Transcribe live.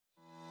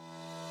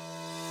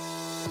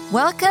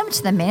Welcome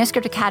to the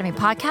Manuscript Academy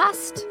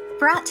podcast,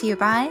 brought to you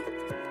by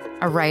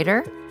a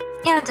writer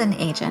and an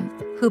agent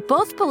who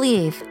both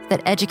believe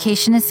that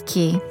education is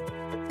key.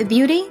 The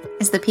beauty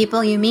is the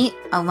people you meet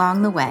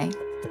along the way.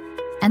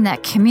 And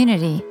that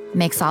community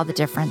makes all the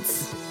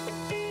difference.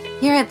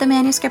 Here at the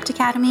Manuscript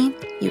Academy,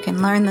 you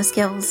can learn the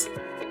skills,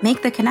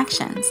 make the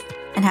connections,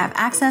 and have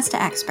access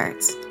to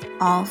experts,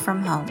 all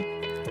from home.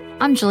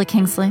 I'm Julie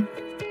Kingsley.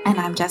 And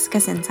I'm Jessica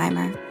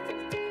Sinsheimer.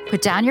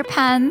 Put down your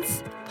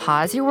pens,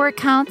 pause your word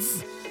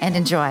counts, and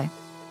enjoy.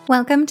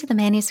 Welcome to the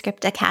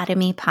Manuscript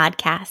Academy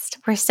podcast.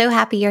 We're so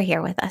happy you're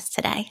here with us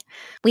today.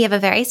 We have a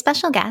very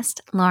special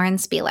guest, Lauren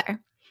Spieller.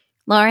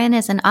 Lauren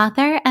is an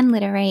author and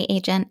literary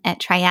agent at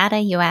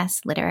Triada U.S.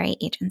 Literary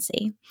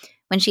Agency.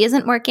 When she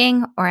isn't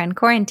working or in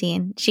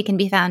quarantine, she can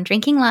be found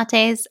drinking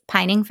lattes,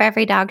 pining for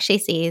every dog she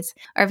sees,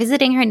 or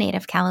visiting her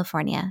native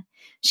California.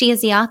 She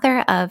is the author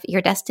of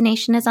Your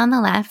Destination is on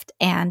the Left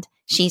and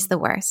She's the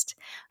Worst.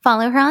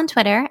 Follow her on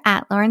Twitter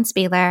at Lauren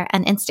Spieller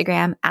and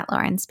Instagram at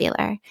Lauren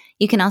Spieller.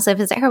 You can also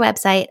visit her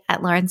website at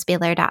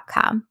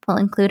laurenspieller.com. We'll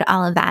include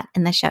all of that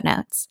in the show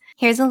notes.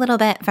 Here's a little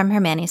bit from her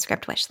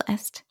manuscript wish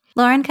list.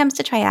 Lauren comes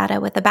to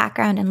Triada with a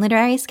background in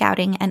literary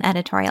scouting and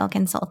editorial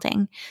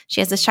consulting.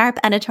 She has a sharp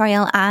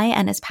editorial eye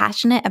and is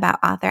passionate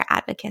about author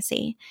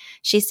advocacy.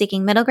 She's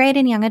seeking middle grade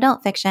and young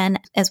adult fiction,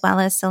 as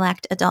well as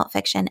select adult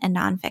fiction and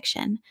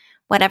nonfiction.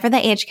 Whatever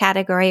the age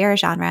category or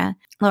genre,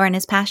 Lauren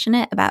is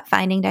passionate about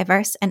finding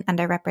diverse and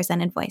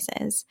underrepresented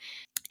voices.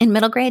 In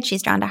middle grade,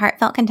 she's drawn to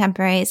heartfelt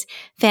contemporaries,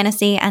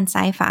 fantasy and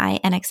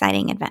sci-fi, and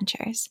exciting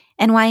adventures.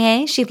 In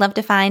YA, she'd love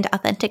to find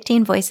authentic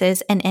teen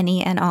voices in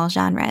any and all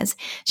genres.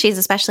 She's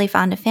especially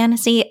fond of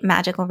fantasy,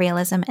 magical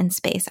realism, and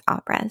space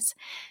operas.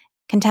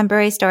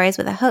 Contemporary stories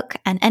with a hook,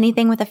 and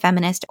anything with a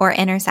feminist or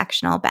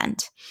intersectional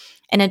bent.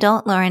 In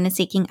adult, Lauren is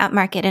seeking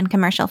upmarket and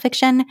commercial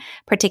fiction,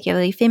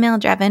 particularly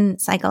female-driven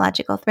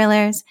psychological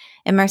thrillers,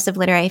 immersive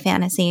literary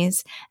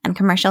fantasies, and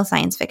commercial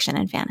science fiction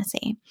and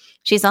fantasy.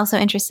 She's also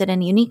interested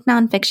in unique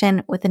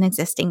nonfiction with an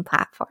existing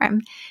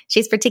platform.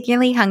 She's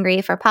particularly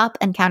hungry for pop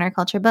and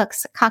counterculture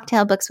books,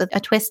 cocktail books with a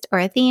twist or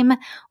a theme,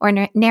 or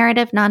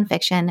narrative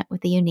nonfiction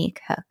with a unique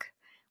hook.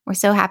 We're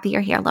so happy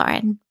you're here,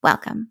 Lauren.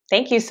 Welcome.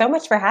 Thank you so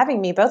much for having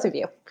me, both of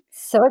you.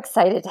 So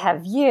excited to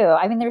have you.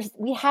 I mean,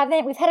 we've had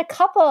a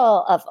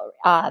couple of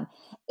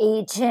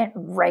agent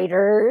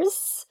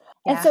writers.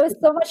 And so it's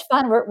so much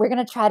fun. We're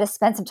going to try to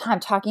spend some time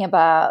talking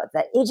about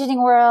the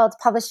agenting world,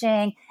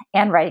 publishing,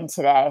 and writing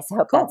today. So I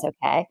hope that's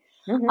okay.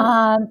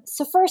 Mm-hmm.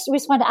 So first, we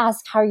just wanted to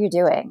ask, how are you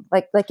doing?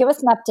 Like give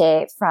us an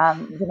update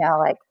from,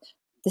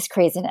 this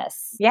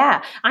craziness.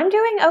 Yeah, I'm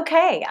doing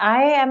okay.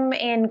 I am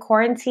in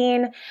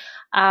quarantine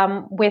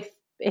with,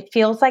 it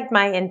feels like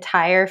my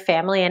entire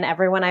family and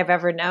everyone I've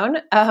ever known.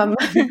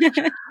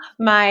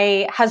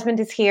 My husband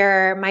is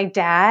here, my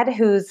dad,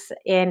 who's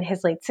in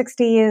his late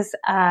 60s,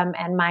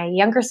 and my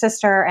younger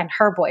sister and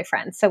her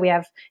boyfriend. So we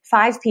have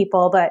 5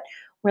 people, but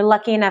we're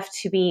lucky enough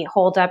to be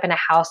holed up in a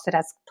house that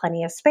has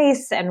plenty of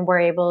space, and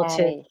we're able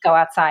to go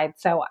outside.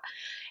 So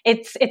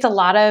it's a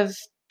lot of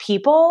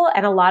people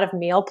and a lot of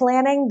meal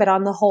planning, but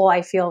on the whole,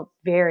 I feel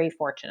very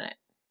fortunate.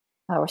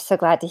 Oh, we're so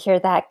glad to hear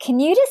that. Can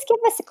you just give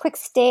us a quick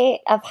state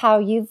of how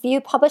you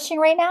view publishing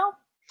right now?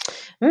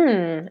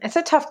 It's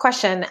a tough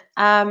question.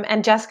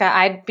 And Jessica,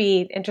 I'd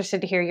be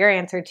interested to hear your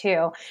answer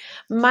too.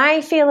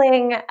 My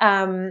feeling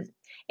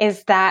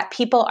is that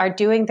people are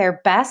doing their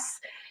best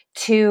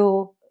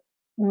to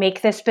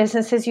make this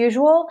business as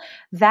usual.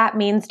 That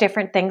means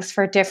different things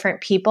for different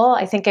people.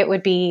 I think it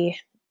would be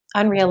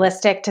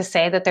unrealistic to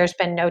say that there's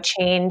been no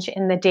change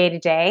in the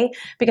day-to-day,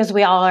 because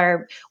we all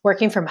are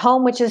working from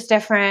home, which is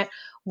different.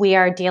 We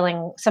are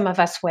dealing, some of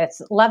us, with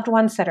loved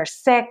ones that are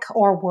sick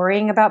or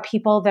worrying about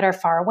people that are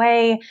far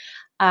away.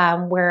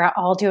 We're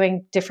all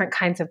doing different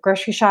kinds of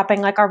grocery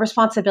shopping, like our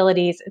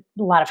responsibilities,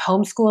 a lot of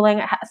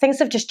homeschooling, things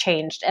have just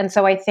changed. And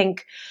so I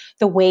think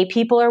the way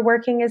people are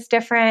working is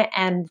different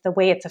and the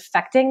way it's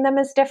affecting them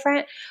is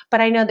different.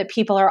 But I know that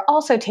people are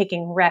also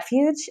taking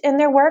refuge in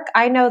their work.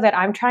 I know that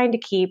I'm trying to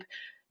keep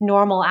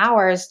normal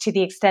hours to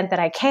the extent that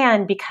I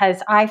can,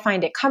 because I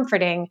find it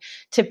comforting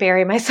to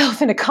bury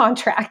myself in a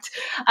contract.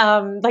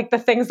 Like the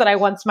things that I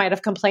once might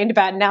have complained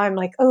about. And now I'm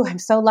like, oh, I'm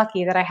so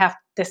lucky that I have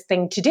this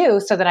thing to do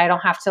so that I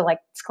don't have to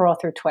scroll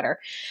through Twitter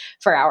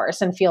for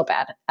hours and feel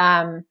bad.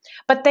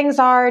 But things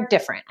are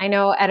different. I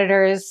know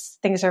editors,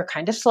 things are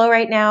kind of slow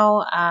right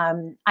now.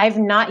 I've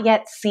not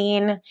yet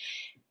seen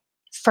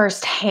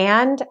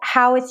firsthand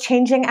how it's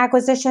changing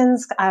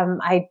acquisitions.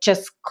 I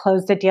just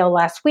closed a deal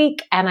last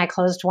week, and I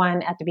closed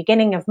one at the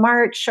beginning of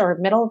March or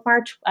middle of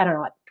March. I don't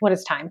know what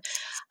is time.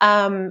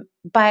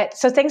 But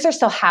so things are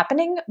still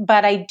happening,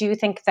 but I do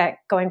think that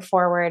going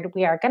forward,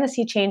 we are going to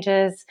see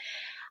changes.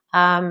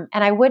 And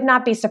I would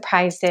not be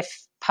surprised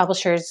if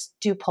publishers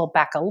do pull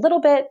back a little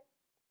bit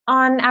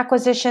on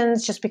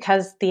acquisitions, just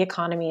because the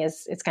economy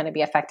is going to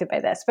be affected by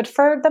this. But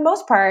for the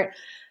most part,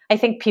 I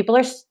think people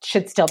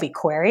should still be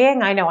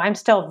querying. I know I'm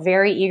still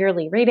very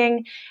eagerly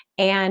reading.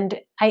 And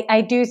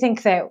I do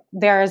think that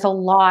there is a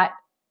lot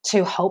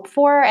to hope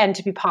for and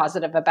to be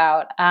positive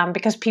about,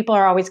 because people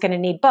are always going to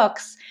need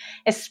books,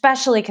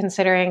 especially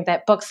considering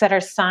that books that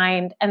are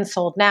signed and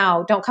sold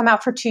now don't come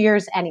out for 2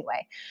 years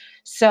anyway.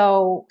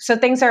 So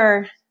things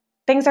are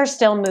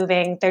still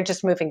moving. They're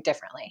just moving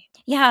differently.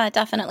 Yeah,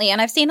 definitely. And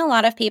I've seen a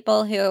lot of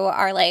people who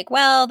are like,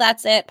 well,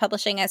 that's it.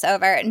 Publishing is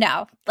over.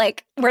 No,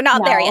 like we're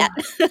not there yet.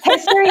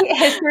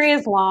 History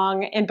is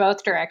long in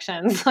both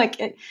directions. Like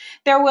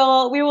we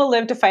will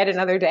live to fight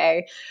another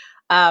day.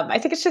 I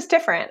think it's just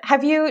different.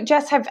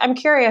 I'm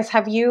curious,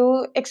 have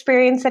you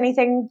experienced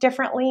anything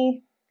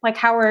differently? Like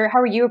how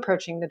are you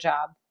approaching the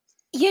job?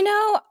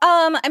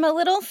 I'm a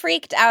little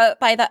freaked out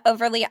by the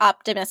overly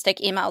optimistic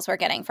emails we're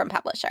getting from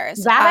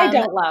publishers. That I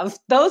don't love.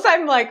 Those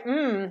I'm like,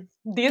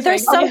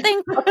 there's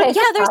something, okay,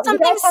 there's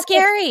something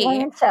scary.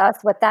 Explain to us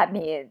what that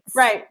means.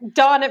 Right.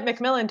 Dawn at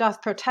Macmillan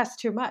doth protest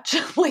too much.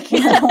 Like he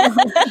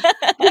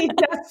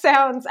just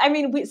sounds,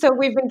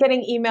 we've been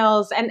getting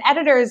emails, and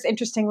editors,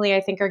 interestingly,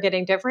 I think are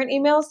getting different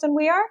emails than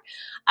we are.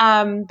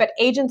 But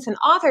agents and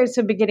authors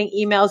have been getting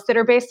emails that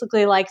are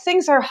basically like,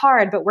 things are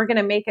hard, but we're going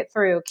to make it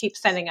through. Keep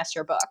sending us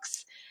your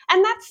books.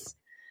 And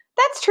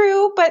that's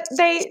true, but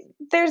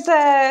there's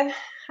a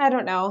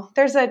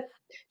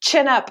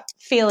chin up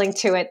feeling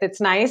to it that's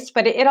nice,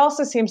 but it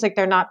also seems like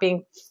they're not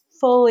being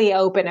fully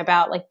open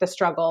about like the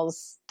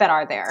struggles that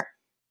are there.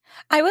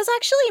 I was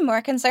actually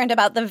more concerned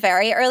about the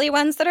very early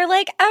ones that are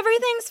like,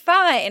 everything's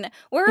fine.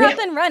 We're up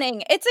and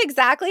running. It's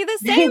exactly the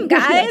same,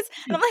 guys.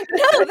 And I'm like,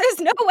 no, there's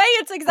no way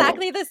it's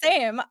exactly the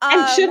same.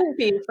 And shouldn't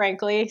be,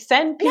 frankly.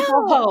 Send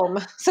people home.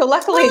 So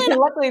luckily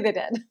they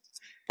did.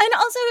 And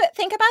also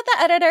think about the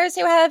editors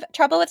who have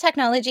trouble with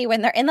technology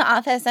when they're in the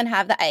office and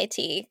have the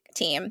IT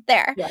team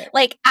there. Right.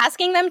 Like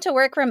asking them to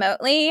work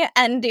remotely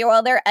and do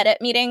all their edit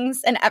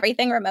meetings and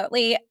everything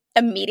remotely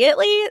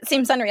immediately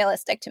seems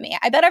unrealistic to me.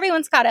 I bet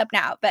everyone's caught up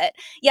now, but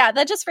yeah,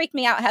 that just freaked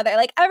me out how they're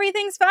like,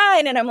 everything's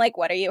fine. And I'm like,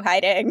 what are you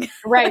hiding?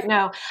 Right.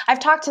 No, I've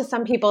talked to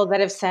some people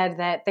that have said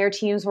that their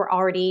teams were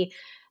already,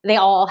 they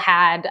all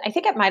had, I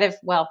think it might have,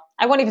 well,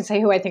 I won't even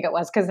say who I think it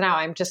was because now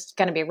I'm just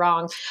going to be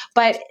wrong.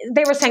 But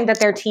they were saying that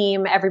their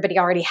team, everybody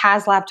already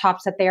has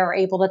laptops that they are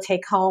able to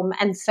take home.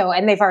 And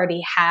they've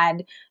already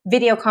had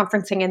video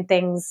conferencing and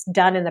things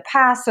done in the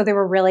past. So they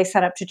were really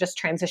set up to just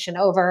transition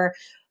over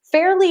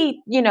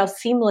fairly,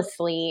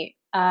 seamlessly.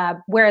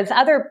 Whereas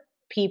other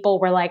people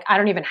were like, I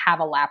don't even have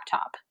a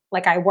laptop.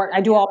 Like I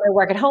do all my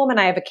work at home and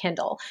I have a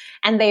Kindle,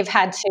 and they've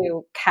had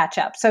to catch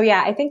up. So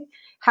yeah, I think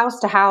house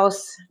to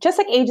house, just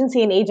like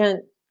agency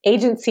to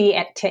agency,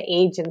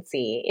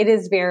 it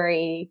is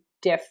very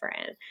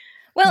different.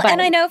 Well,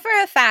 and I know for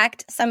a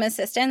fact some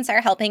assistants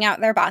are helping out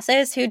their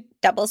bosses who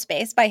double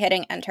space by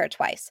hitting enter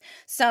twice.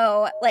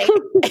 So, like,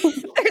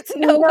 there's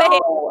no way.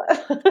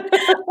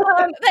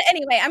 But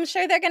anyway, I'm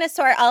sure they're going to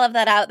sort all of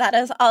that out. That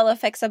is all a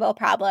fixable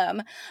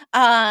problem.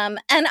 And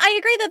I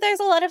agree that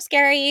there's a lot of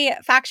scary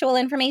factual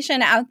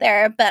information out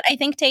there. But I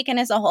think taken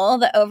as a whole,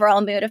 the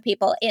overall mood of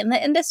people in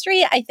the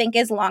industry, I think,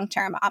 is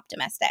long-term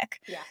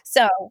optimistic. Yeah.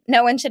 So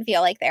no one should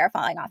feel like they're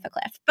falling off a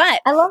cliff. But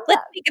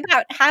let's think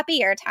about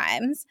happier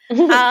times.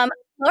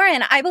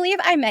 Lauren, I believe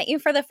I met you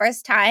for the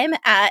first time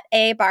at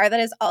a bar that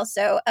is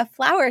also a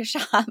flower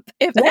shop.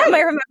 Am I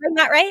remembering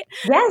that right?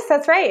 Yes,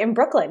 that's right. In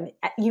Brooklyn.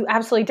 You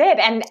absolutely did.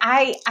 And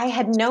I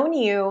had known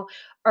you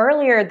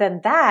earlier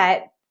than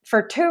that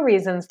for two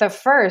reasons. The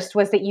first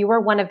was that you were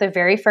one of the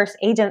very first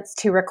agents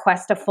to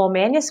request a full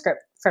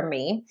manuscript from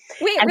me.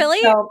 Wait, and really?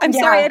 So, I'm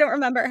sorry, I don't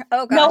remember.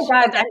 Oh gosh. No,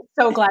 God, I'm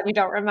so glad you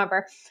don't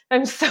remember.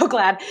 I'm so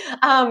glad.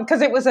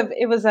 Because it was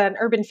an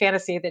urban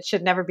fantasy that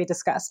should never be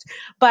discussed.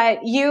 But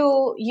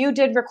you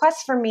did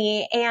request for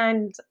me,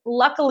 and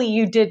luckily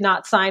you did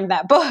not sign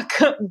that book,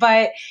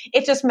 but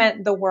it just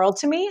meant the world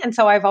to me. And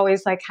so I've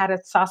always had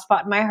a soft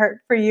spot in my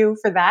heart for you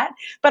for that.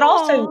 But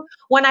also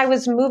when I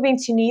was moving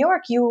to New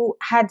York, you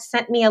had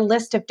sent me a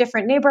list of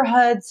different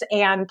neighborhoods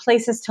and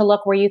places to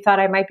look where you thought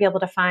I might be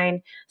able to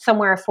find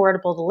somewhere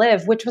affordable to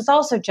live, which was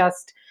also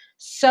just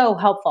so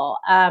helpful.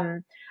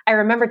 I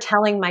remember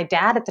telling my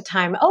dad at the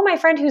time, oh, my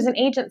friend who's an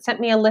agent sent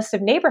me a list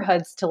of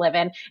neighborhoods to live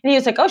in. And he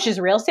was like, oh, she's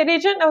a real estate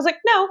agent? And I was like,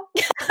 no.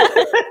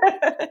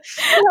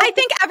 I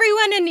think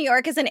everyone in New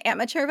York is an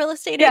amateur real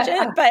estate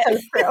agent. But so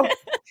true.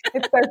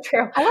 It's so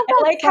true. I love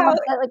that. How,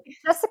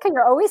 Jessica,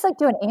 you're always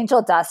doing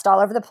angel dust all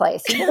over the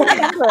place. You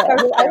remember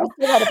it. I always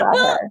say that about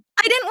her.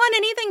 I didn't want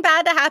anything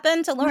bad to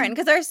happen to Lauren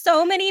because there's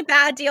so many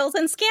bad deals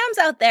and scams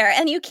out there,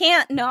 and you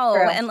can't know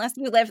unless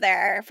you live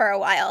there for a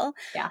while.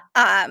 Yeah.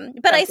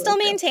 But I still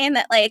maintain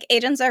that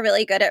agents are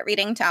really good at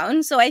reading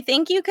tone. So I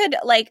think you could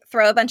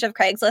throw a bunch of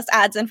Craigslist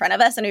ads in front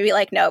of us and we'd be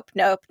like, nope,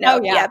 oh,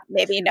 yeah. Yep,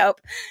 maybe nope.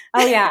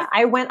 Oh yeah.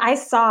 I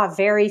saw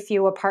very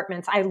few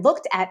apartments. I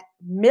looked at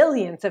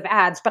millions of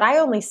ads, but I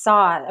only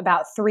saw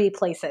about 3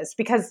 places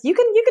because you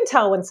can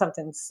tell when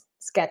something's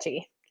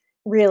sketchy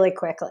really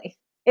quickly.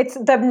 It's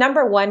the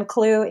number one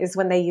clue is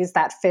when they use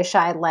that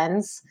fisheye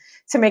lens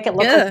to make it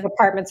look like the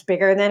apartment's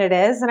bigger than it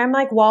is. And I'm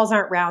like, walls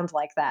aren't round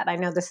like that. I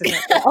know this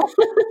isn't real.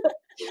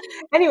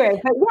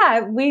 Anyway, but yeah,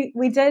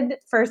 we did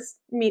first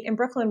meet in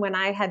Brooklyn when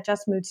I had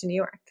just moved to New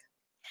York.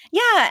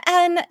 Yeah.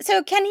 And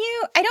so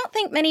I don't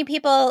think many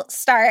people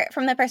start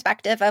from the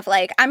perspective of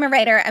like, I'm a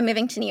writer, I'm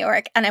moving to New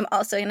York, and I'm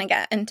also going to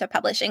get into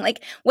publishing.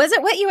 Like, was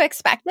it what you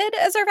expected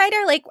as a writer?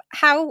 Like,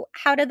 how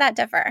did that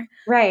differ?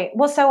 Right.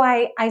 Well, so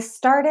I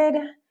started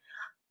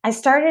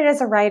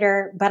as a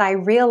writer, but I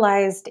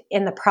realized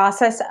in the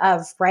process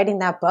of writing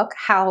that book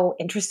how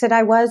interested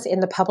I was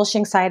in the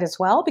publishing side as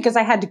well, because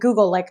I had to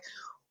Google, like,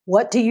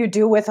 what do you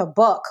do with a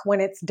book when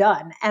it's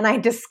done? And I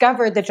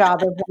discovered the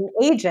job of an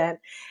agent.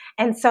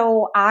 And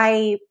so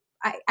I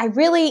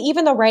really,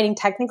 even though writing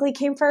technically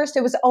came first,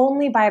 it was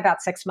only by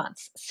about 6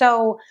 months.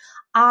 So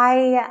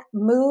I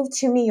moved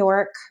to New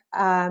York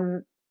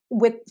not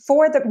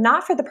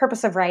for the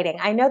purpose of writing.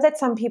 I know that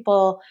some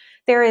people,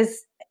 there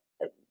is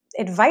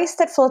advice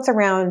that floats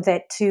around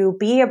that to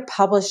be a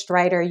published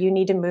writer, you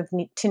need to move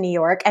to New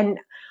York. And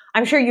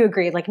I'm sure you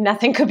agree, like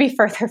nothing could be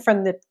further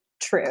from the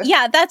truth.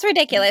 Yeah, that's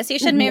ridiculous. You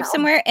should move No.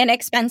 somewhere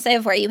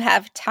inexpensive where you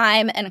have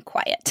time and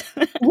quiet.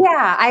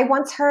 Yeah, I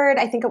once heard,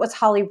 I think it was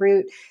Holly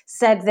Root,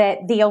 said that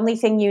the only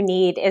thing you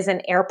need is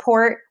an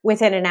airport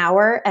within an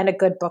hour and a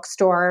good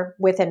bookstore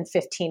within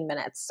 15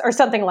 minutes or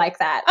something like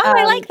that. Oh,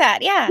 I like that.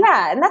 Yeah.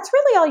 Yeah, and that's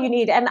really all you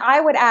need. And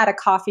I would add a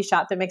coffee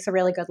shop that makes a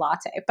really good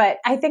latte, but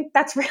I think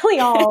that's really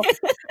all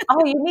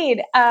you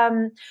need.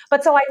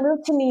 But so I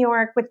moved to New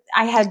York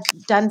I had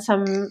done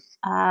some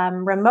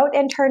remote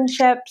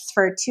internships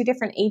for 2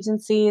 different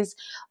agencies,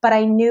 but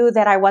I knew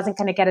that I wasn't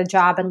going to get a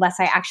job unless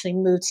I actually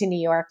moved to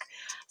New York.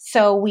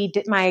 So we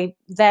did, my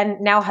then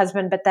now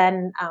husband, but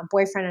then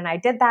boyfriend and I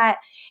did that.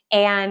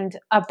 And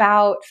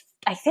about,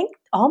 I think,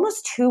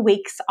 almost 2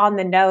 weeks on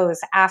the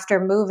nose after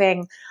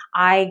moving,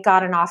 I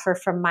got an offer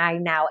from my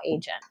now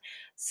agent.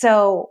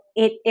 So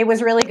it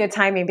was really good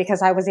timing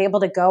because I was able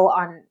to go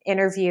on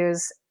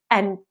interviews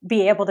and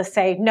be able to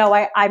say, no,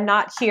 I'm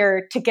not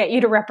here to get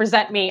you to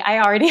represent me. I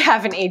already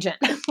have an agent,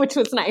 which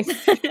was nice.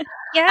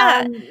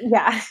 Yeah.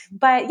 Yeah.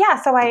 But yeah,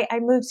 so I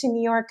moved to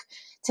New York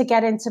to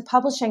get into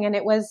publishing, and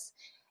it was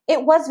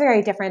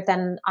very different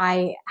than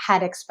I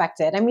had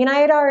expected. I mean, I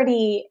had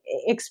already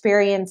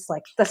experienced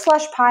like the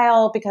slush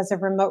pile because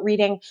of remote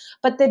reading,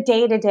 but the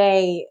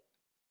day-to-day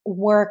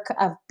work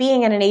of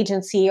being in an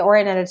agency or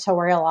an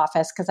editorial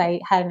office, because I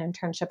had an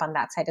internship on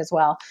that side as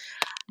well,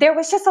 there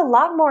was just a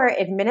lot more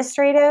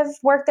administrative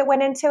work that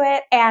went into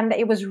it. And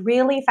it was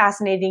really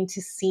fascinating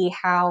to see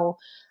how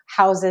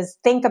houses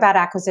think about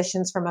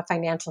acquisitions from a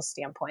financial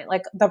standpoint,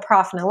 like the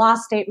profit and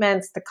loss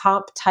statements, the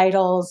comp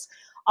titles,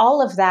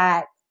 all of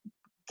that.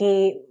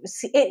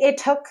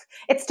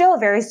 It's still a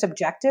very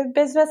subjective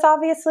business,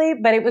 obviously,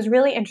 but it was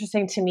really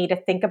interesting to me to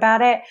think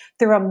about it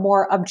through a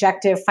more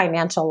objective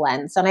financial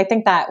lens. And I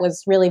think that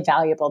was really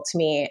valuable to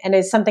me and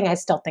is something I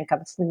still think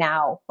of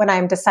now when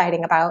I'm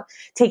deciding about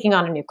taking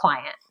on a new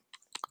client.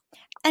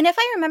 And if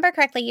I remember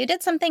correctly, you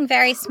did something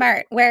very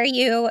smart where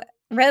you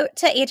wrote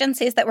to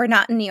agencies that were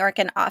not in New York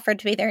and offered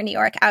to be their New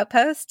York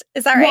outpost.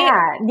 Is that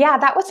right? Yeah,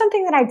 that was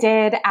something that I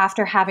did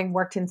after having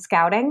worked in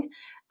scouting.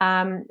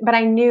 But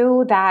I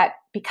knew that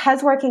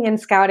because working in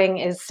scouting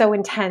is so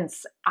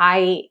intense,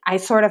 I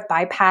sort of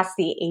bypassed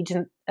the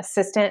agent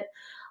assistant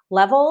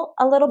level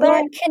a little bit.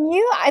 Lauren,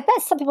 I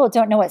bet some people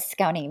don't know what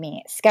scouting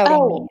means.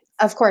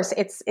 Of course,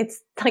 it's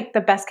like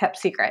the best kept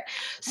secret.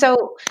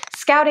 So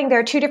scouting, there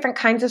are 2 different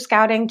kinds of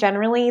scouting.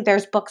 Generally,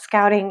 there's book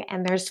scouting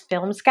and there's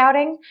film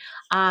scouting.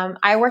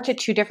 I worked at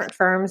 2 different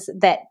firms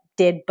that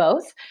did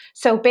both.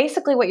 So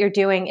basically what you're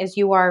doing is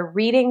you are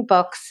reading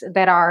books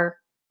that are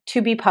to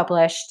be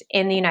published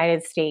in the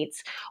United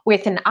States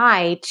with an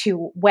eye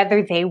to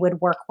whether they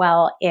would work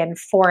well in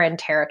foreign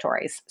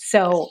territories.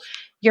 So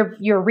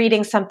you're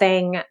reading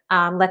something,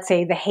 let's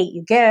say The Hate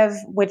You Give,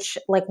 which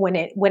like when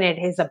it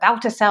is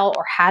about to sell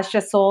or has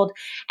just sold,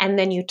 and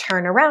then you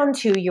turn around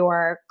to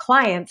your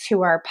clients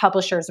who are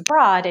publishers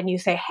abroad and you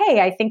say, hey,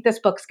 I think this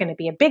book's going to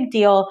be a big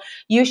deal.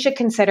 You should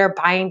consider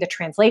buying the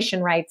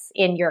translation rights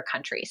in your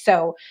country.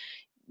 So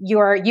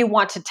you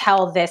want to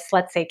tell this,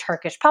 let's say,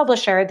 Turkish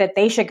publisher that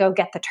they should go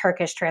get the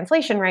Turkish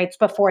translation rights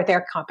before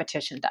their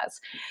competition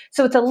does.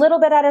 So it's a little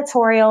bit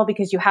editorial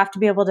because you have to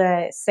be able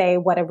to say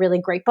what a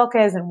really great book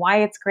is and why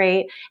it's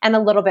great, and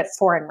a little bit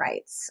foreign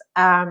rights.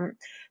 So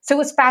it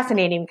was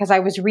fascinating because I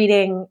was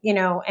reading,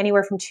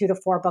 anywhere from 2 to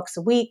 4 books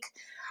a week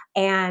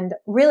and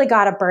really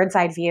got a bird's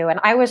eye view. And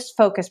I was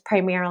focused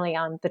primarily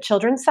on the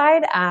children's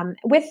side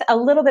with a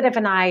little bit of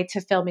an eye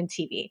to film and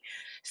TV.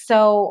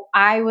 So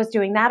I was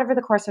doing that over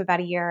the course of about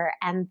a year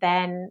and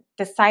then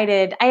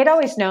decided, I had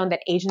always known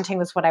that agenting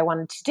was what I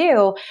wanted to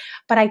do,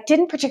 but I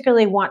didn't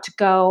particularly want to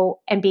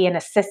go and be an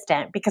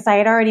assistant because I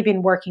had already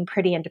been working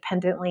pretty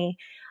independently.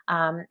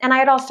 And I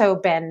had also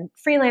been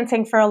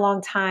freelancing for a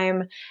long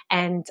time,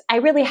 and I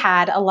really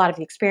had a lot of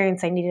the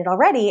experience I needed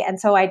already. And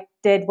so I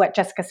did what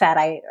Jessica said.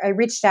 I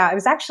reached out. It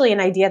was actually an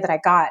idea that I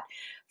got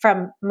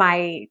from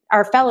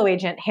our fellow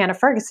agent, Hannah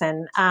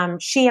Ferguson.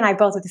 She and I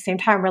both at the same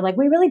time were like,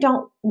 we really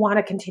don't want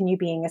to continue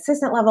being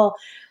assistant level.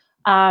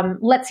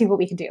 Let's see what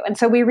we can do. And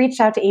so we reached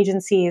out to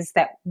agencies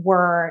that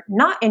were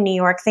not in New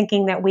York,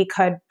 thinking that we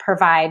could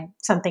provide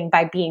something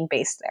by being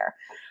based there.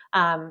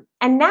 And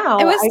now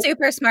it was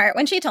super smart.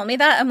 When she told me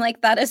that, I'm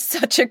like, that is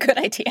such a good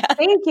idea.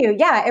 Thank you.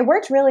 Yeah, it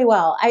worked really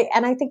well.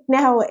 I think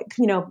now,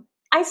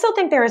 I still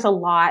think there is a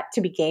lot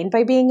to be gained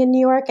by being in New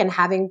York and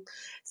having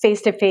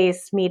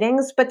face-to-face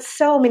meetings, but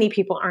so many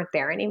people aren't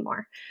there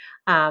anymore.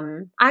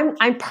 I'm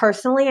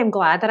personally, I'm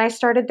glad that I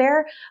started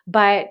there,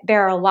 but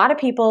there are a lot of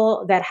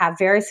people that have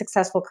very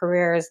successful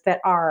careers that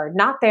are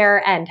not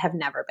there and have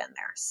never been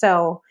there.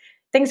 So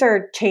things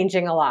are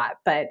changing a lot,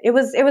 but it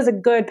was a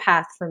good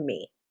path for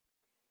me.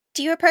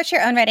 Do you approach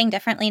your own writing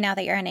differently now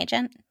that you're an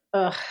agent?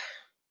 Ugh.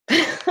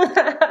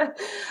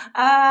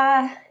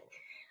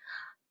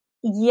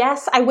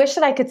 Yes, I wish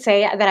that I could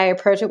say that I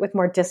approach it with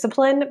more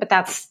discipline, but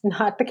that's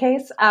not the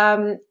case.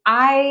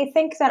 I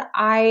think that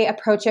I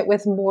approach it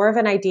with more of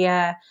an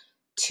idea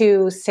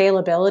to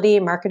saleability,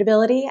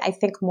 marketability. I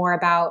think more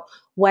about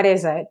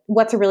what's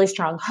a really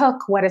strong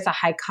hook, what is a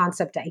high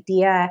concept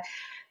idea,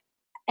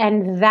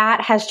 and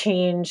that has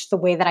changed the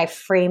way that I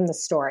frame the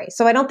story.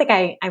 So I don't think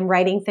I'm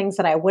writing things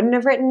that I wouldn't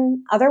have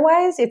written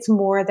otherwise. It's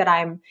more that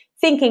I'm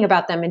thinking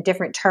about them in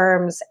different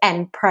terms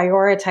and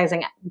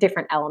prioritizing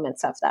different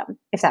elements of them,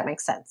 if that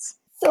makes sense.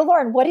 So,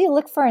 Lauren, what do you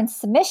look for in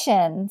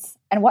submissions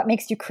and what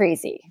makes you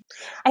crazy?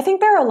 I think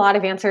there are a lot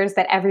of answers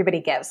that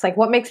everybody gives. Like,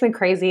 what makes me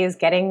crazy is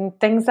getting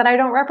things that I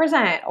don't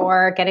represent,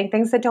 or getting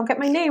things that don't get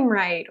my name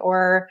right,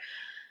 or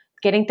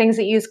getting things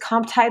that use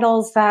comp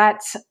titles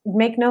that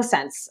make no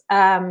sense.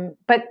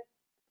 But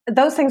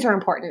those things are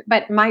important.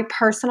 But my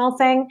personal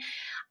thing,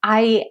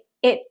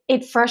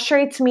 it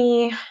frustrates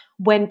me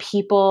when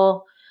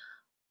people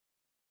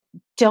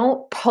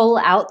don't pull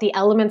out the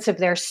elements of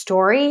their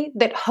story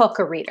that hook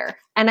a reader.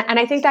 And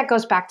I think that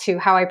goes back to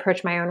how I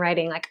approach my own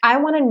writing. Like, I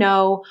want to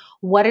know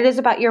what it is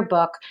about your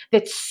book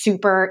that's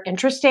super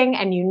interesting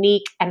and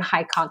unique and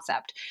high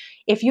concept.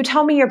 If you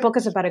tell me your book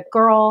is about a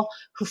girl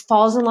who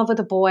falls in love with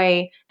a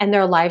boy and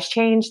their lives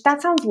change,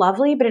 that sounds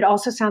lovely, but it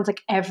also sounds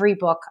like every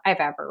book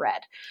I've ever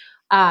read.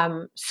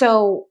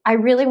 So I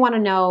really want to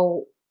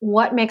know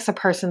what makes a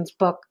person's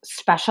book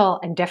special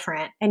and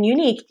different and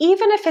unique,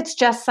 even if it's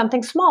just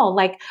something small,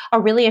 like a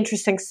really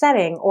interesting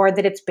setting, or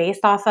that it's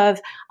based off of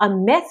a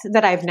myth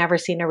that I've never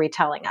seen a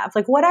retelling of.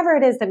 Like, whatever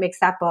it is that makes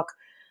that book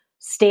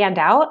stand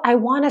out, I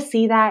want to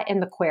see that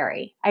in the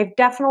query. I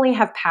definitely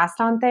have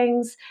passed on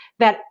things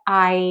that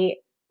I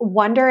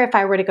wonder, if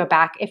I were to go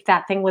back, if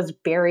that thing was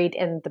buried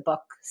in the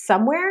book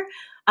somewhere.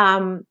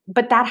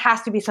 But that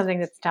has to be something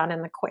that's done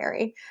in the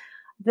query.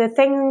 The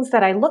things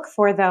that I look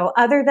for, though,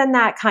 other than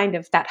that kind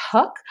of that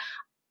hook,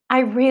 I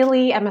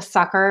really am a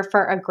sucker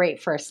for a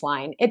great first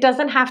line. It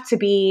doesn't have to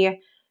be,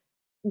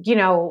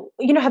 how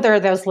there are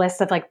those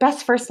lists of like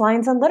best first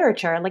lines in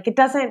literature. Like, it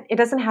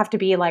doesn't have to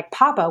be like,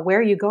 Papa, where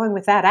are you going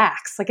with that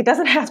axe? Like, it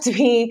doesn't have to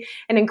be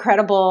an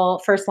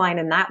incredible first line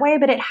in that way,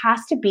 but it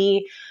has to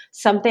be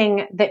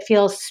something that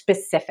feels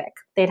specific.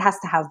 It has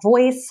to have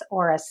voice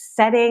or a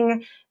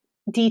setting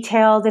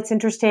detail that's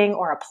interesting,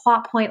 or a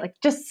plot point, like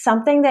just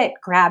something that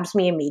grabs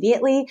me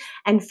immediately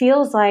and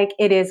feels like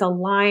it is a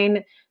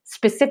line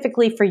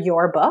specifically for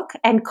your book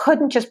and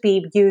couldn't just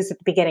be used at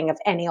the beginning of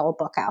any old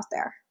book out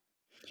there.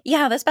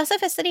 Yeah, the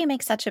specificity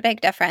makes such a big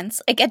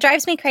difference. Like, it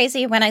drives me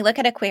crazy when I look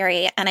at a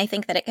query and I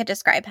think that it could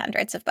describe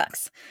hundreds of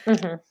books.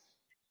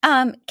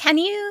 Mm-hmm. Can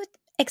you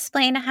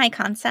explain a high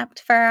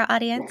concept for our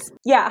audience?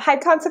 Yeah, high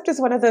concept is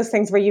one of those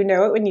things where you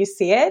know it when you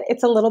see it.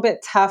 It's a little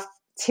bit tough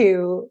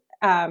to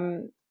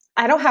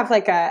I don't have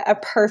like a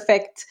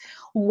perfect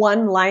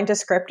one-line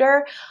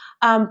descriptor,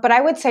 but I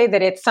would say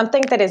that it's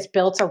something that is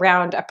built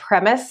around a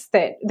premise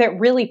that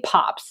really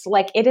pops.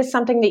 Like, it is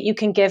something that you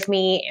can give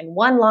me in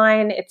one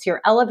line. It's your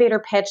elevator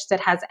pitch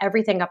that has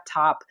everything up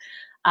top,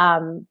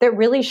 that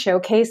really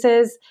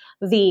showcases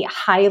the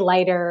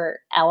highlighter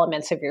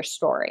elements of your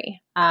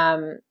story.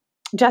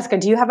 Jessica,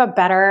 do you have a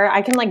better?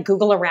 I can like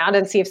Google around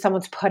and see if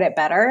someone's put it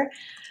better.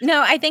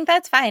 No, I think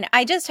that's fine.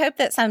 I just hope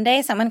that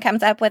someday someone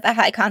comes up with a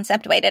high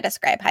concept way to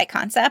describe high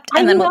concept,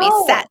 and then we'll be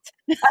set.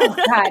 Oh,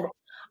 God.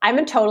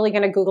 I'm totally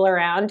going to Google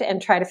around and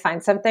try to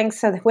find something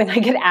so that when I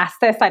get asked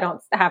this, I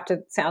don't have to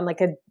sound like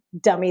a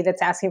dummy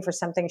that's asking for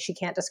something she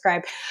can't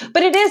describe.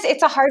 But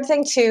it's a hard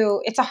thing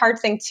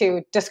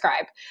to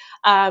describe.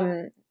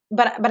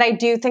 But I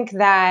do think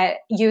that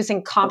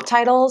using comp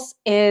titles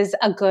is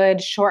a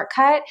good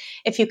shortcut.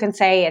 If you can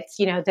say it's,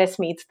 this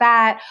meets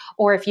that,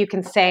 or if you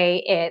can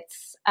say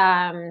it's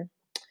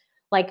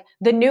like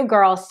the new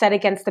girl set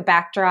against the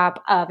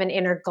backdrop of an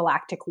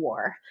intergalactic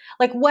war,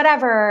 like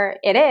whatever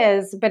it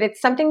is, but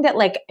it's something that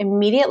like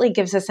immediately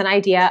gives us an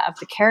idea of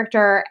the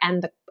character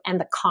and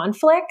the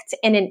conflict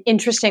in an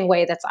interesting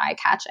way that's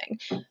eye-catching.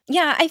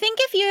 Yeah, I think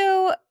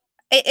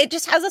it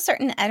just has a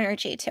certain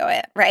energy to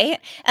it, right?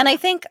 And I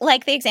think,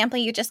 like the example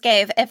you just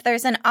gave, if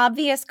there's an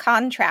obvious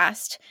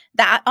contrast,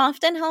 that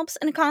often helps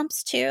in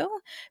comps too,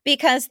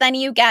 because then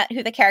you get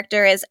who the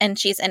character is and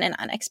she's in an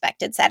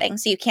unexpected setting,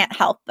 so you can't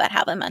help but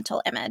have a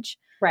mental image.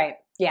 Right.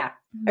 Yeah.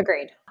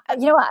 Agreed.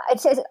 You know what?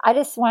 I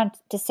just want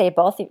to say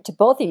to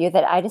both of you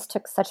that I just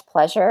took such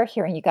pleasure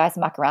hearing you guys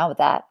muck around with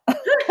that.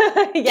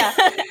 Yeah.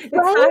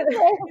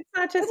 It's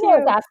not just you. I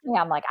was asking me,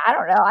 I'm like, I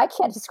don't know. I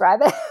can't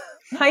describe it.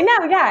 I know.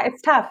 Yeah,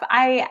 it's tough.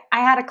 I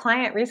had a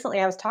client recently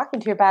I was talking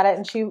to about it,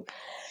 and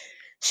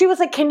she was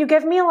like, "Can you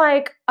give me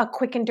like a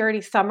quick and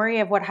dirty summary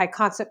of what high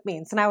concept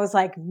means?" And I was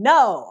like,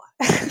 "No."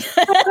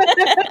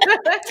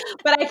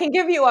 But I can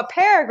give you a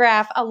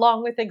paragraph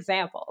along with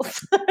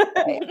examples.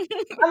 Right.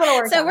 I'm going to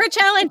work So on we're it.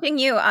 challenging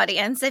you,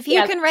 audience. If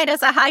you can write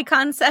us a high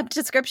concept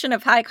description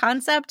of high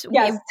concept,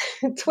 Yes.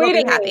 we'll Tweet be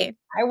at happy. me.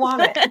 I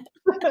want it.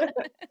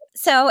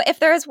 So if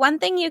there is one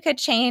thing you could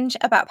change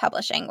about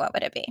publishing, what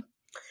would it be?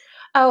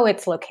 Oh,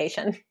 it's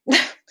location.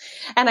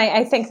 And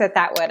I think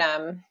that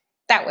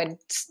would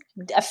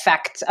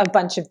affect a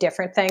bunch of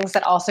different things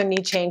that also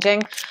need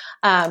changing.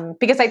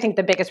 Because I think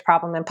the biggest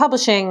problem in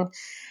publishing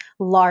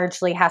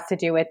largely has to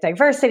do with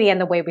diversity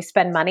and the way we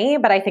spend money.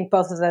 But I think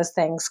both of those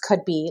things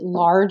could be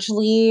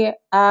largely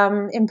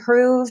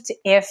improved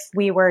if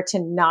we were to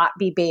not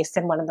be based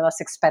in one of the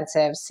most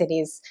expensive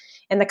cities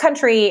in the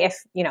country, if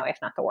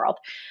not the world.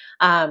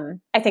 I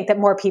think that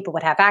more people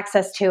would have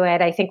access to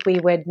it. I think we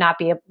would not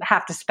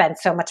have to spend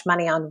so much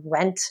money on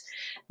rent.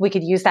 We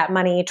could use that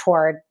money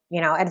toward,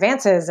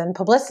 advances and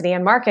publicity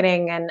and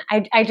marketing. And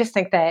I just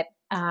think that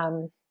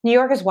New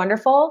York is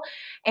wonderful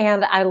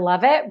and I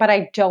love it, but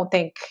I don't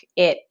think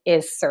it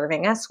is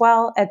serving us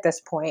well at this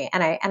point.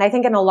 And I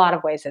think in a lot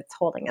of ways it's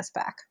holding us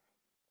back.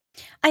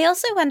 I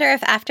also wonder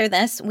if after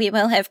this, we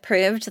will have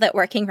proved that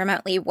working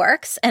remotely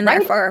works and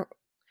therefore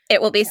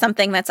it will be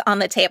something that's on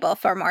the table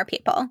for more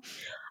people.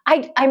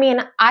 I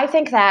mean, I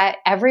think that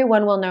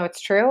everyone will know it's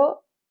true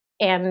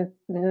and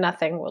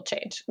nothing will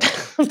change.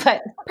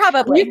 But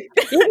probably.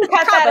 You can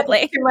cut that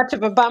if it's too much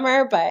of a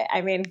bummer, but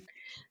I mean,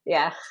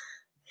 yeah.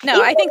 No,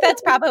 I think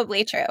that's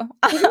probably true.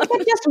 Even if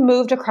it just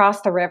moved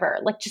across the river,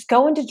 like just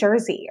go into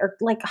Jersey or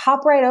like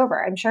hop right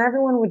over. I'm sure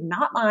everyone would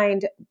not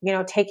mind,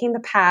 taking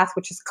the path,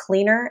 which is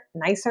cleaner,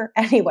 nicer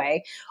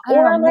anyway.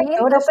 Or like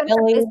go to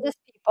Philly. Business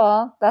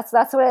people. That's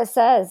what it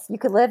says. You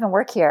could live and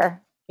work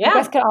here. Yeah. You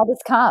guys could all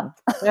just come.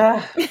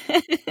 I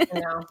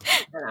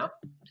know.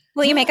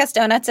 Will you make us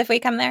donuts if we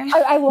come there?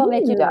 I will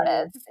make you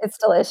donuts. It's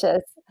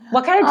delicious.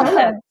 What kind of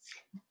donuts?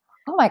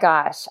 Oh my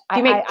gosh. Do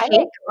you make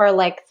cake or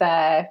like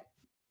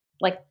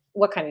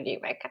what kind do you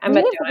make?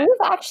 We've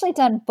actually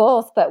done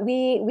both, but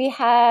we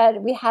had a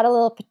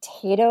little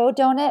potato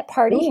donut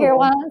party here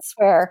once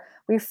where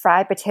we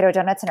fried potato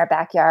donuts in our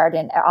backyard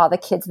and all the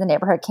kids in the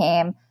neighborhood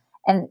came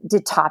and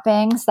did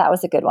toppings. That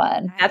was a good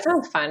one. That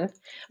sounds fun.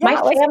 Yeah,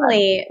 my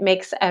family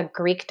makes a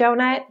Greek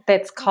donut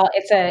that's called,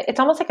 it's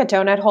almost like a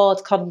donut hole.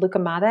 It's called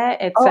lucamada.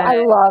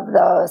 I love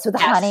those with the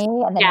honey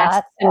and the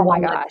nuts. And my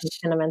gosh.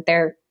 Cinnamon.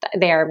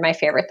 They are my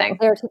favorite thing.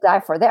 They're to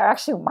die for. They're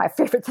actually my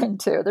favorite thing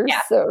too. They're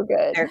so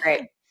good. They're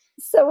great.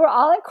 So we're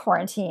all in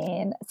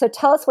quarantine. So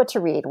tell us what to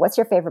read. What's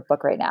your favorite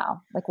book right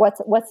now? Like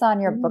what's on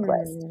your book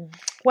list?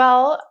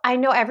 Well, I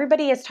know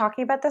everybody is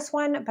talking about this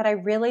one, but I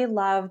really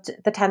loved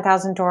The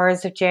 10,000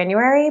 Doors of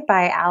January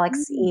by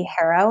Alex E.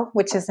 Harrow,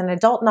 which is an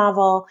adult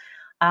novel.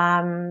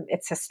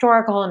 It's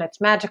historical and it's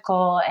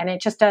magical and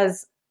it just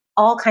does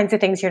all kinds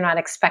of things you're not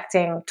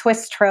expecting,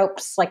 twist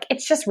tropes. Like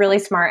it's just really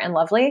smart and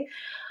lovely.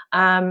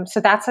 So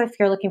that's if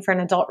you're looking for an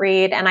adult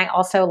read. And I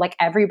also, like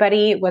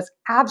everybody, was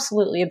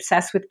absolutely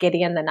obsessed with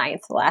Gideon the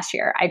Ninth last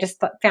year. I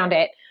just found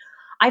it.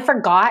 I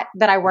forgot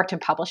that I worked in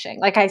publishing.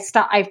 Like I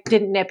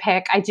didn't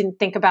nitpick. I didn't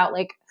think about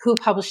like who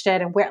published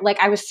it and where. Like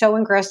I was so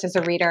engrossed as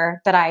a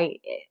reader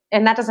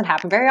and that doesn't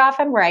happen very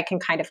often, where I can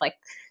kind of like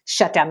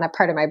shut down that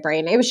part of my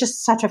brain. It was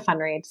just such a fun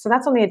read. So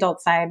that's on the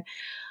adult side.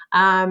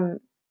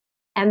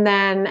 And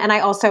I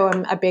also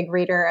am a big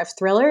reader of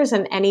thrillers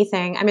and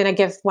anything. I mean, I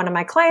give one of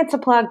my clients a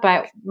plug,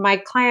 but my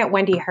client,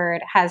 Wendy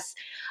Hurd, has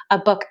a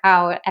book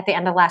out at the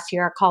end of last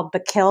year called The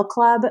Kill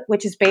Club,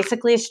 which is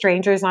basically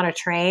strangers on a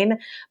train,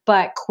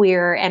 but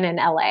queer and in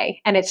LA.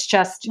 And it's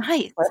just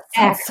nice.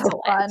 Excellent.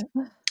 So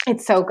fun.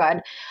 It's so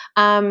good.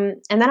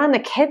 And then on the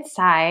kids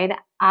side,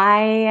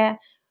 I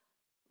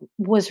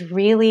was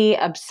really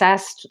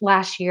obsessed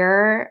last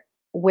year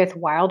with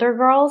Wilder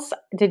Girls.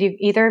 Did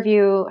either of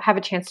you have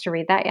a chance to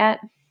read that yet?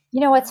 You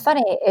know what's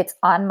funny? It's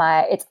on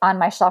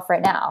my shelf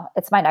right now.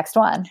 It's my next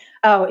one.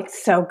 Oh,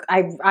 it's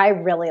I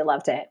really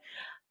loved it.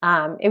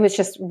 It was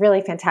just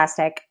really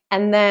fantastic.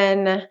 And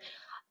then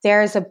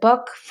there's a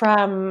book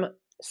from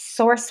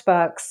Source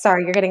Books.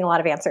 Sorry, you're getting a lot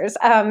of answers.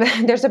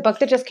 There's a book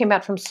that just came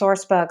out from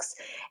Source Books.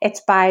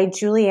 It's by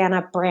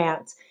Juliana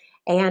Brandt,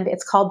 and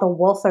it's called The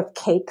Wolf of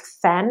Cape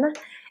Fen.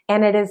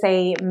 And it is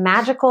a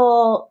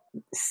magical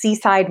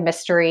seaside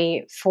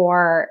mystery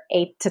for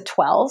 8 to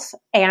 12.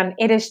 And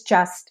it is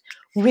just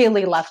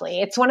really lovely.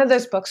 It's one of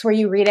those books where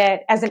you read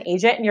it as an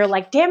agent and you're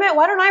like, damn it,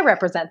 why don't I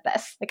represent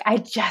this? Like, I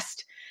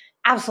just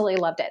absolutely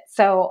loved it.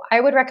 So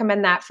I would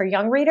recommend that for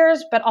young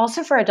readers, but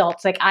also for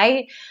adults. Like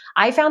I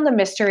found the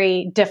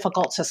mystery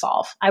difficult to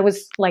solve. I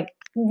was like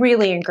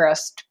really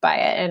engrossed by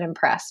it and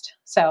impressed.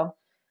 So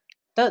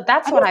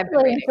that's what I've been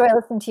reading. I really enjoy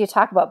listening to you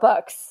talk about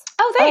books.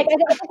 Oh, thanks.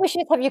 I think we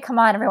should have you come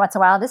on every once in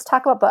a while and just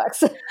talk about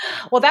books.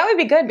 Well, that would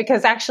be good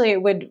because actually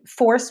it would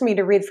force me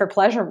to read for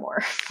pleasure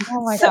more.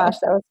 Oh my gosh,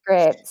 that was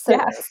great.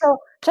 So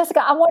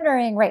Jessica, I'm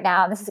wondering right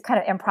now, and this is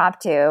kind of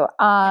impromptu.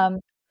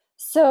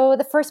 So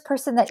the first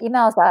person that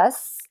emails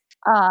us,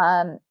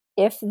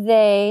 if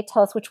they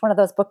tell us which one of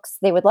those books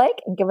they would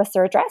like and give us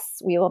their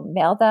address, we will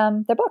mail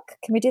them their book.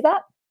 Can we do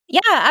that?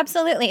 Yeah,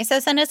 absolutely. So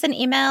send us an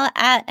email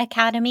at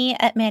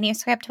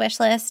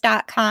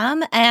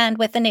academy@manuscriptwishlist.com and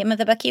with the name of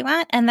the book you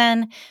want, and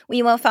then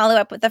we will follow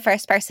up with the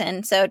first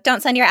person. So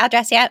don't send your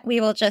address yet.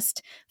 We will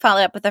just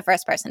follow up with the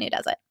first person who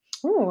does it.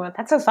 Ooh,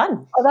 that's so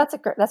fun. Oh, that's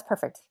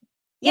perfect.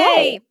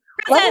 Yay!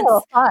 Presents.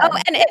 Oh,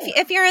 and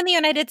if you're in the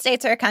United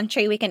States or a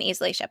country, we can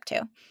easily ship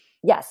too.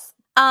 Yes.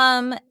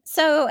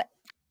 So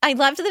I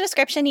loved the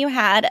description you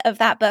had of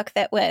that book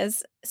that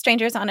was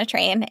Strangers on a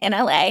Train in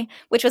LA,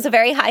 which was a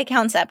very high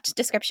concept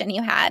description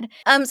you had.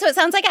 So it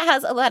sounds like it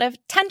has a lot of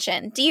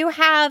tension. Do you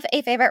have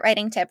a favorite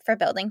writing tip for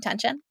building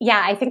tension?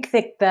 Yeah, I think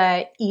that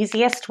the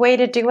easiest way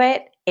to do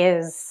it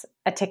is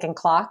a ticking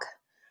clock.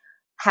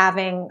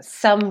 Having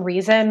some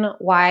reason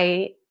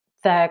why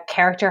the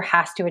character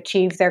has to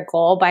achieve their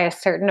goal by a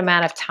certain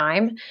amount of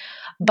time.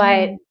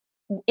 But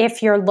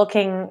if you're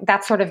looking,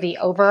 that's sort of the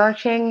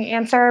overarching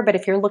answer. But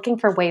if you're looking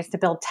for ways to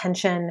build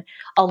tension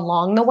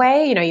along the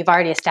way, you've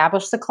already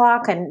established the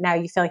clock and now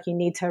you feel like you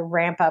need to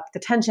ramp up the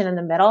tension in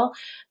the middle,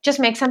 just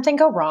make something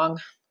go wrong.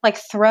 Like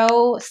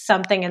throw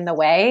something in the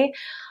way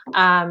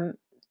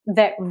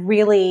that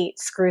really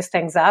screws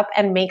things up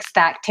and makes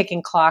that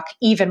ticking clock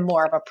even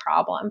more of a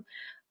problem.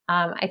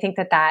 I think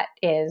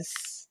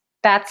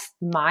that's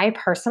my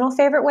personal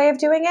favorite way of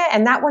doing it.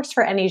 And that works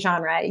for any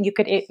genre.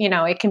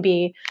 It can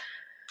be,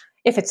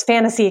 if it's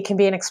fantasy, it can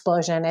be an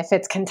explosion. If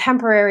it's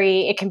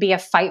contemporary, it can be a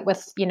fight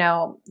with,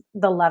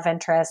 the love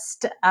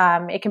interest.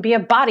 It can be a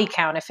body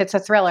count if it's a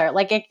thriller.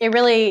 Like it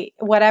really,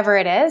 whatever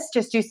it is,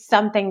 just do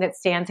something that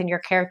stands in your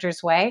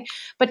character's way,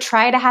 but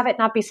try to have it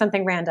not be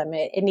something random.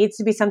 It needs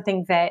to be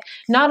something that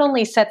not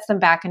only sets them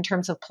back in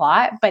terms of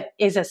plot, but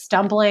is a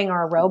stumbling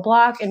or a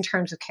roadblock in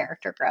terms of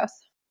character growth.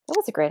 That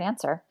was a great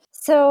answer.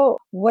 So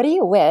what do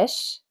you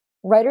wish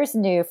writers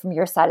knew from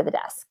your side of the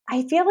desk?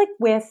 I feel like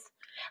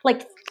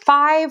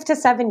 5 to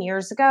 7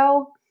 years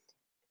ago,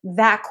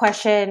 that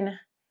question,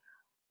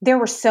 there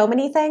were so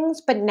many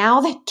things, but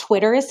now that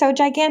Twitter is so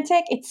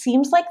gigantic, it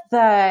seems like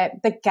the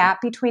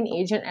gap between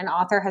agent and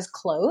author has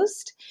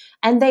closed,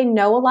 and they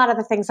know a lot of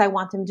the things I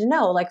want them to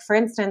know. Like, for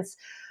instance,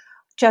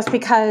 just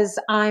because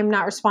I'm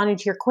not responding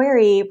to your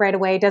query right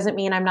away doesn't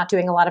mean I'm not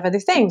doing a lot of other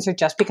things, or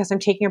just because I'm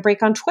taking a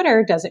break on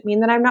Twitter doesn't mean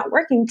that I'm not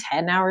working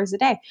 10 hours a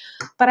day.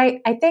 But I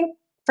think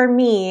for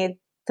me,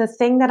 the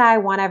thing that I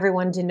want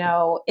everyone to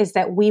know is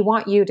that we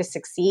want you to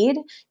succeed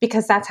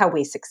because that's how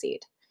we succeed.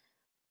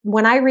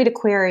 When I read a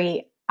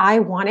query, I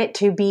want it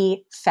to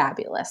be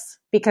fabulous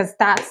because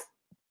that's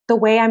the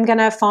way I'm going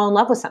to fall in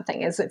love with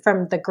something, is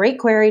from the great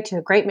query to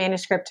a great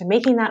manuscript to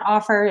making that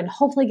offer and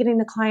hopefully getting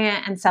the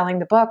client and selling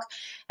the book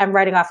and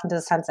writing off into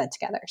the sunset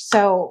together.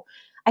 So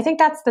I think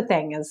that's the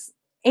thing, is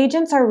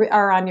agents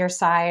are on your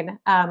side.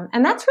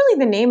 And that's really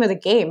the name of the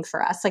game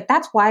for us. Like,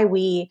 that's why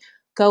we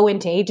go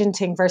into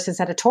agenting versus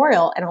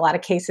editorial in a lot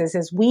of cases,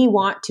 is we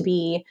want to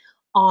be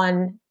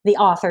on the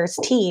author's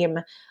team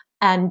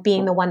and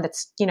being the one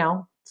that's,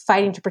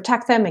 fighting to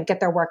protect them and get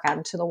their work out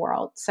into the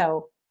world.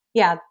 So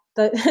yeah,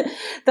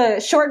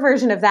 the short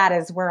version of that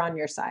is we're on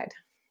your side.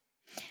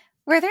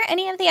 Were there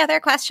any of the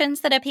other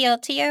questions that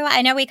appealed to you?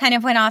 I know we kind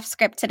of went off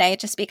script today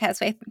just because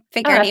we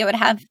figured you would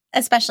have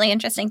especially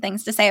interesting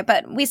things to say,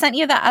 but we sent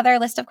you the other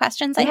list of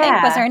questions, I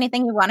think. Was there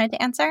anything you wanted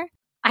to answer?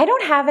 I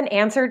don't have an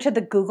answer to the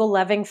Google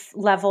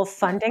level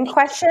funding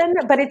question,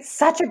 but it's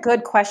such a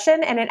good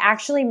question. And it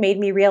actually made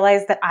me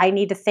realize that I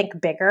need to think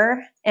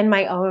bigger in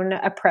my own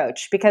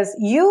approach, because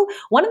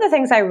one of the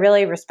things I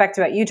really respect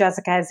about you,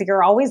 Jessica, is that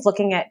you're always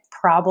looking at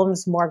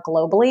problems more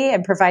globally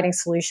and providing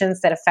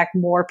solutions that affect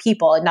more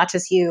people and not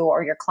just you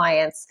or your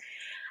clients.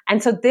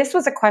 And so this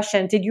was a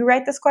question. Did you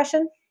write this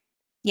question?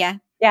 Yeah.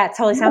 Yeah, it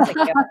totally sounds like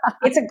you.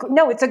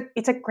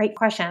 It's a great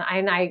question.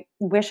 And I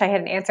wish I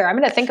had an answer. I'm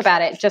going to think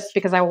about it just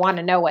because I want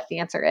to know what the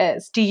answer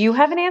is. Do you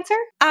have an answer?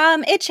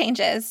 It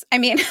changes. I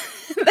mean,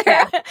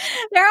 there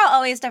are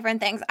always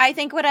different things. I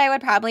think what I would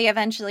probably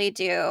eventually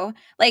do,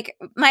 like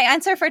my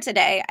answer for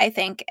today, I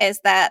think, is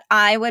that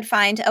I would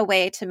find a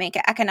way to make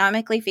it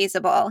economically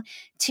feasible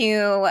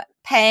to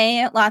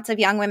pay lots of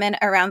young women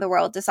around the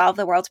world to solve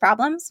the world's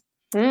problems.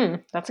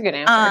 That's a good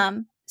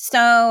answer.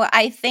 So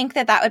I think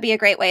that would be a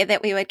great way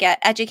that we would get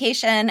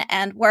education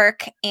and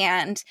work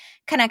and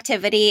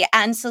connectivity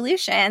and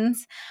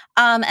solutions,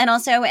 and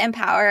also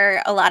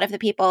empower a lot of the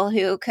people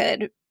who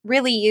could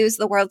really use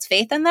the world's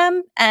faith in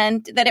them,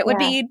 and that it would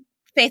be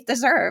faith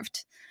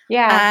deserved.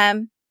 Yeah.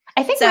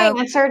 I think my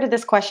answer to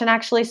this question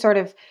actually sort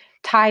of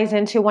ties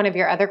into one of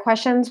your other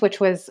questions, which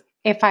was,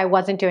 if I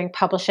wasn't doing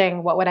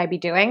publishing, what would I be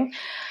doing?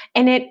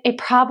 And it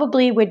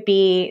probably would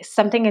be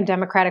something in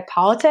democratic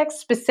politics,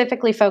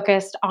 specifically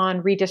focused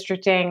on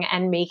redistricting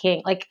and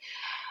making,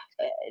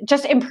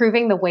 just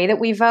improving the way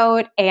that we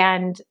vote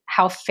and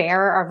how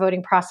fair our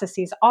voting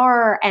processes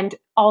are, and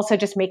also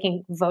just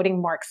making voting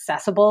more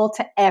accessible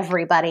to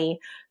everybody,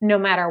 no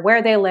matter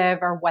where they live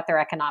or what their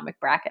economic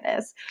bracket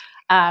is.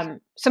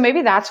 So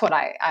maybe that's what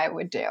I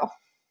would do.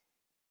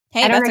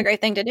 Hey, that's a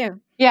great thing to do.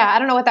 Yeah, I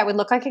don't know what that would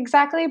look like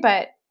exactly,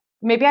 but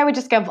maybe I would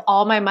just give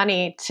all my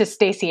money to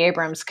Stacey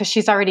Abrams because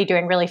she's already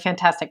doing really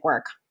fantastic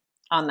work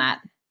on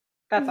that.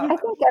 That's awesome. I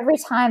think every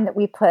time that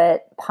we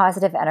put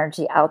positive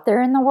energy out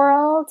there in the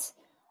world,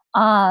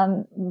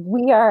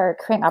 we are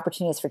creating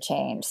opportunities for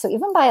change. So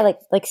even by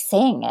like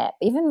saying it,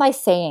 even by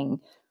saying,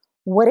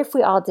 what if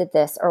we all did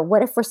this? Or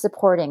what if we're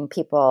supporting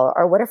people?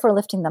 Or what if we're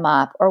lifting them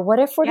up? Or what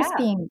if we're just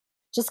being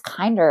just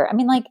kinder? I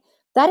mean, like,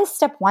 that is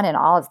step one in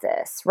all of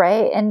this,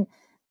 right? And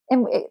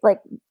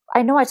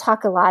I know I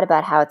talk a lot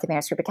about how at the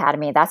Manuscript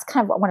Academy, that's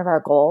kind of one of our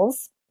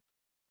goals.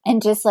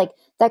 And just like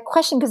that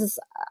question gives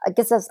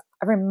us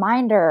a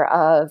reminder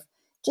of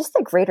just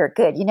the greater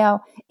good. You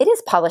know, it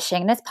is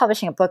publishing and it's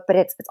publishing a book, but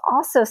it's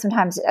also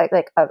sometimes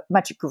like a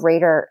much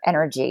greater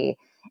energy.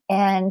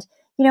 And,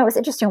 you know, it was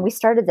interesting when we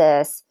started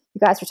this, you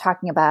guys were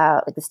talking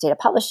about like the state of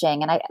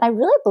publishing. And I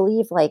really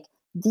believe like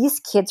these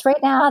kids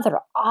right now that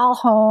are all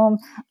home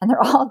and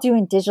they're all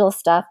doing digital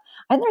stuff,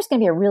 I think there's going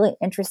to be a really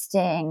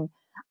interesting,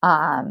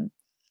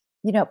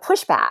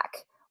 pushback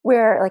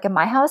where like in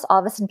my house, all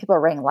of a sudden people are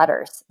writing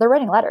letters. They're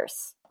writing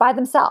letters by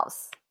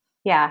themselves.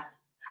 Yeah.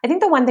 I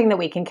think the one thing that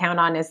we can count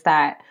on is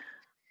that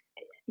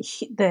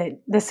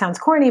this sounds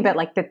corny, but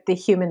like the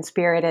human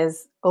spirit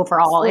is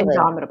overall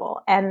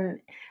indomitable, and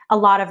a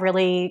lot of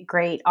really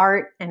great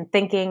art and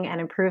thinking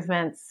and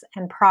improvements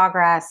and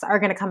progress are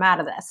going to come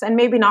out of this, and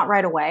maybe not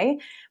right away.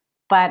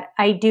 But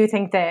I do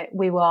think that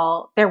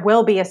there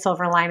will be a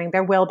silver lining.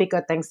 There will be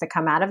good things that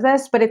come out of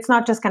this, but it's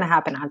not just going to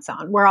happen on its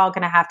own. We're all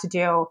going to have to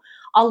do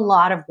a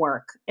lot of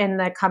work in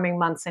the coming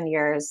months and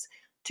years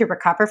to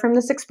recover from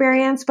this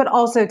experience, but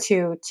also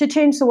to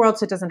change the world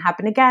so it doesn't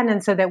happen again,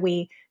 and so that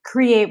we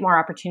create more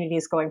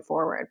opportunities going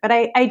forward. But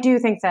I do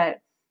think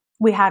that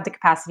we have the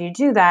capacity to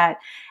do that.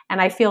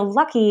 And I feel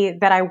lucky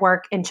that I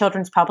work in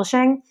children's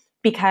publishing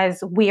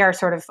because we are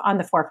sort of on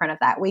the forefront of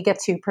that. We get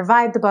to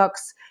provide the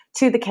books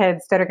to the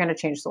kids that are going to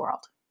change the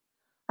world.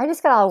 I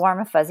just got all warm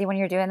and fuzzy when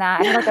you're doing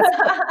that. I feel like that's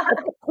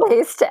a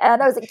place to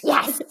end. I was like,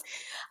 yes.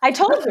 I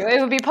told you it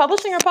would be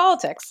publishing or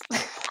politics.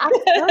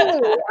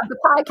 Absolutely. The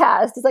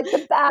podcast is like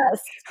the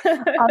best.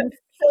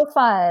 So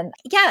fun.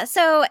 Yeah.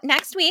 So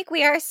next week,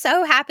 we are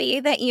so happy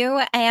that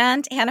you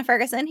and Hannah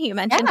Ferguson, who you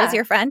mentioned is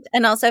your friend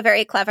and also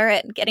very clever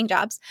at getting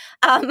jobs,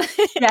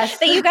 yes.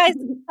 that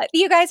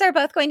you guys are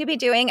both going to be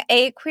doing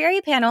a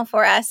query panel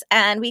for us,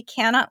 and we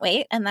cannot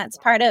wait. And that's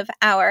part of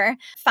our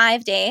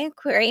 5-day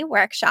query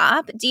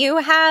workshop. Do you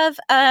have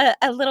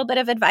a little bit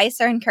of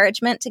advice or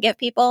encouragement to give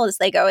people as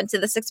they go into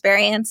this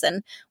experience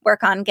and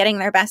work on getting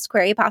their best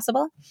query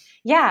possible?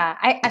 Yeah.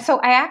 I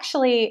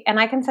actually, and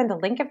I can send a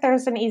link if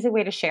there's an easy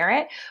way to share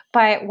it.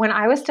 But when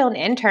I was still an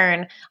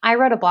intern, I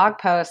wrote a blog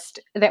post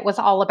that was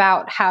all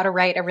about how to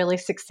write a really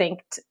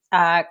succinct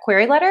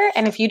query letter.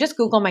 And if you just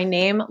Google my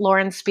name,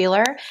 Lauren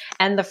Spieller,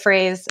 and the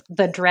phrase,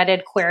 the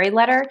dreaded query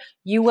letter,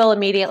 you will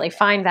immediately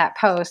find that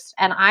post.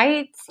 And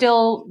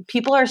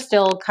people are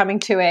still coming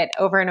to it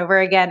over and over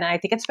again. And I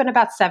think it's been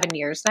about 7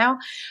 years now.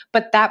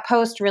 But that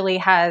post really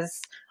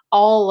has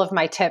all of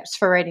my tips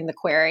for writing the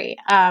query.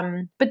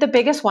 But the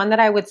biggest one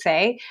that I would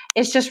say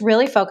is just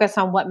really focus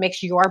on what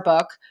makes your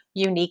book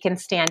unique and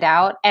stand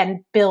out and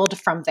build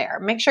from there.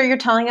 Make sure you're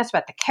telling us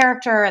about the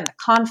character and the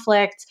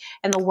conflict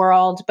and the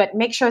world, but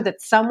make sure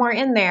that somewhere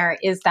in there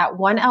is that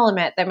one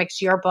element that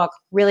makes your book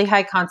really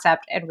high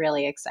concept and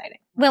really exciting.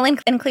 We'll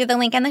include the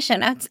link in the show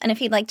notes. And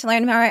if you'd like to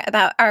learn more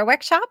about our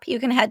workshop, you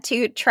can head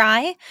to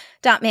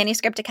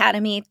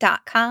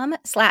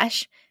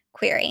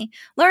try.manuscriptacademy.com/query.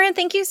 Lauren,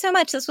 thank you so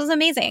much. This was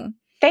amazing.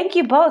 Thank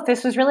you both.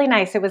 This was really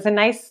nice. It was a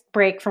nice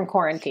break from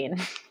quarantine.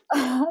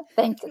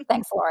 Thanks,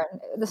 Lauren.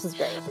 This is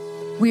great.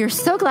 We are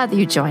so glad that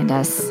you joined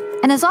us.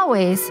 And as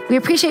always, we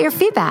appreciate your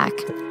feedback.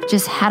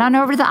 Just head on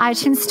over to the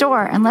iTunes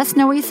store and let us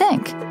know what you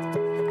think.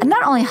 It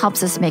not only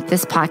helps us make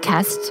this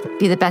podcast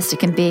be the best it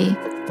can be,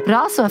 but it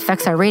also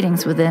affects our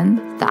ratings within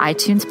the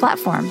iTunes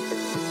platform.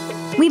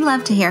 We'd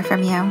love to hear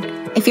from you.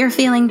 If you're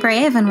feeling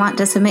brave and want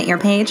to submit your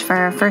page for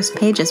our First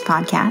Pages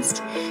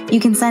podcast, you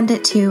can send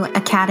it to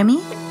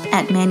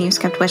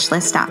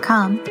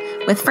academy@manuscriptwishlist.com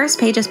with First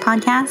Pages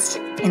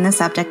podcast in the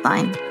subject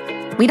line.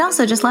 We'd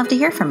also just love to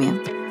hear from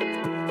you.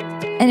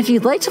 And if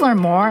you'd like to learn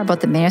more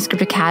about the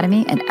Manuscript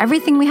Academy and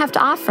everything we have to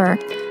offer,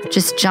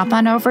 just jump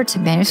on over to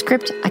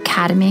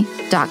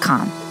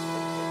manuscriptacademy.com.